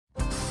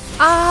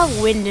Ah,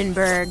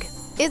 Windenburg.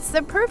 It's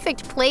the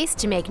perfect place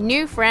to make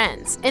new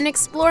friends and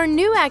explore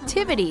new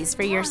activities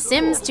for your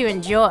Sims to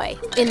enjoy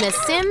in the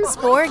Sims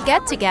 4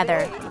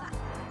 get-together.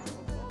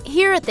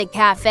 Here at the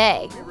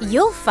cafe,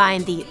 you'll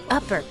find the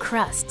upper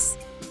crusts,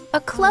 a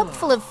club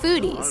full of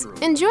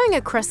foodies enjoying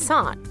a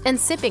croissant and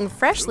sipping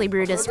freshly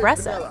brewed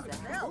espresso.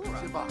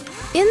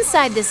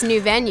 Inside this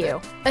new venue,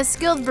 a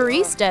skilled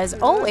barista is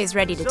always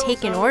ready to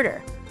take an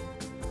order.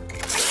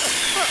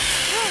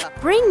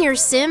 Bring your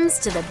Sims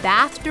to the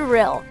Bath de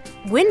Rille,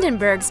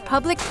 Windenburg's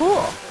public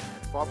pool.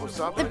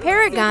 The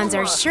Paragons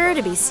are sure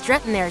to be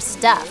strutting their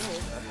stuff,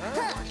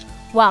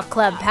 while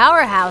Club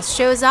Powerhouse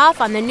shows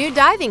off on the new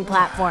diving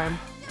platform.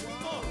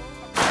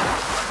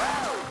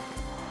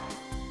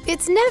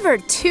 It's never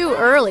too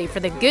early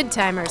for the Good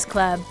Timers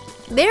Club.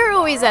 They're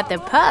always at the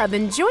pub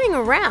enjoying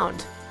a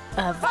round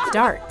of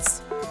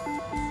darts.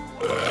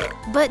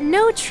 But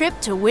no trip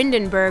to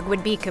Windenburg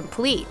would be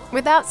complete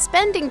without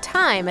spending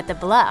time at the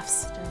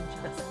Bluffs.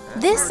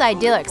 This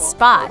idyllic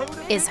spot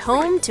is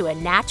home to a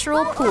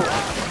natural pool.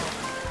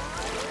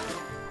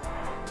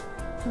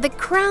 The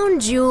crown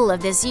jewel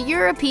of this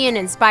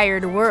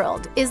European-inspired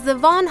world is the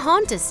Von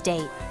Haunt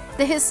Estate,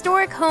 the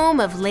historic home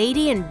of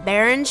Lady and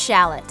Baron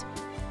Shallot.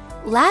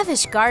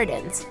 Lavish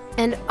gardens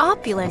and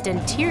opulent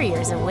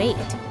interiors await.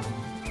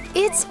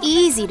 It's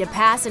easy to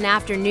pass an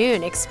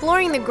afternoon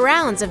exploring the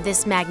grounds of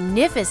this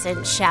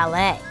magnificent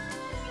chalet.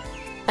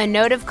 A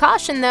note of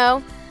caution,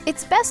 though.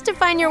 It's best to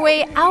find your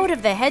way out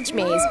of the hedge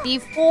maze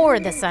before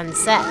the sun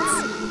sets.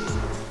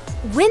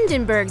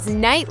 Windenburg's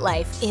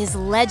nightlife is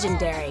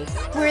legendary,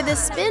 where the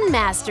spin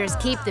masters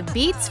keep the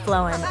beats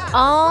flowing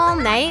all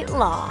night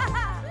long.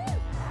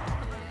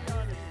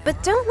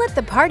 But don't let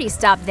the party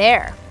stop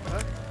there.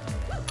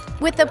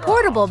 With the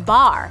portable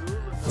bar,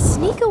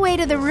 sneak away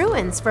to the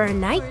ruins for a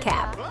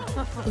nightcap.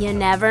 You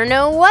never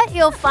know what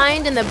you'll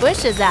find in the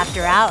bushes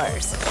after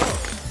hours.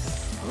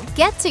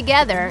 Get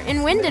together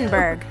in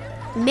Windenburg.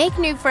 Make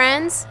new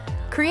friends,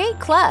 create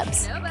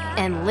clubs,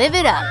 and live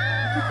it up.